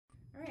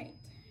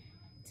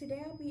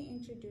Today I'll be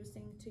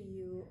introducing to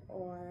you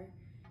our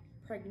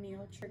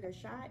pregnyl trigger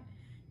shot.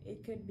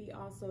 It could be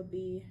also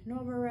be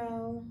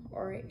novarel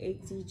or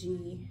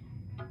ATG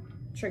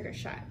trigger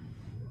shot.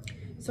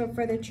 So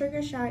for the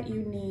trigger shot,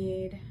 you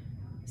need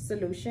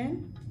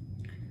solution,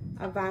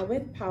 a vial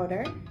with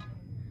powder,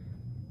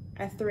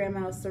 a 3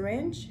 ml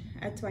syringe,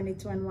 a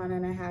 22 and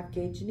 1.5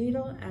 gauge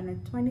needle, and a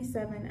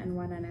 27 and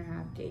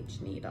 1.5 gauge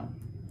needle.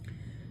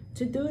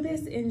 To do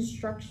this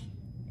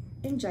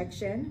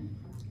injection,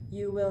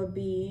 you will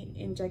be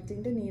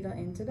injecting the needle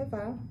into the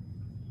vial.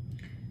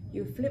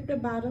 You flip the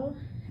bottle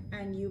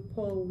and you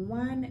pull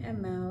 1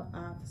 ml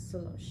of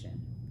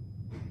solution.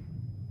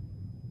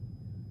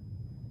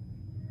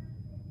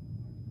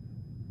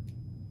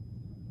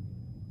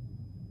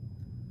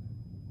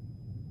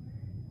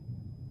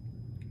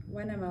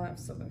 One ml of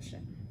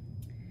solution.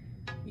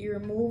 You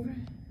remove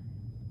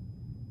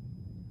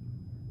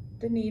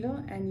the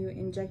needle and you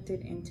inject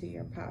it into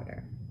your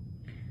powder.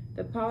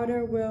 The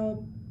powder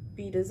will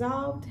be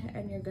dissolved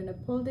and you're going to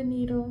pull the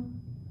needle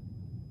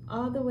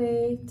all the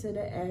way to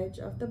the edge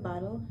of the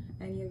bottle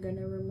and you're going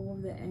to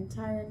remove the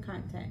entire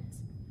contents.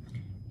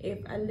 If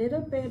a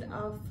little bit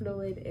of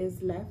fluid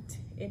is left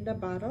in the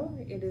bottle,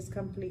 it is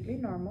completely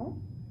normal.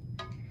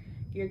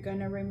 You're going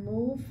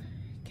to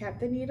cap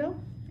the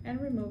needle and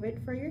remove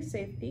it for your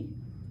safety.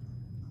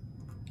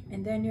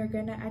 And then you're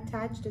going to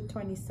attach the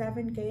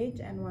 27 gauge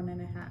and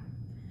 1.5.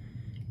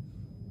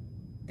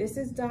 This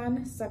is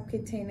done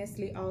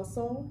subcutaneously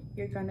also.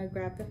 You're going to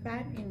grab the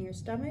fat in your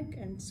stomach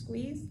and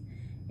squeeze,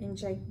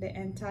 inject the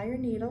entire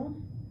needle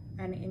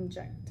and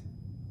inject.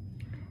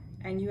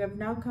 And you have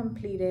now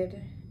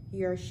completed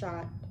your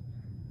shot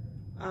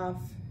of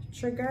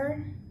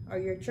trigger or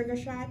your trigger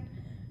shot,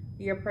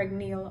 your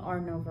pregnyl or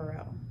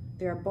novarel.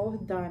 They're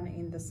both done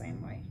in the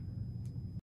same way.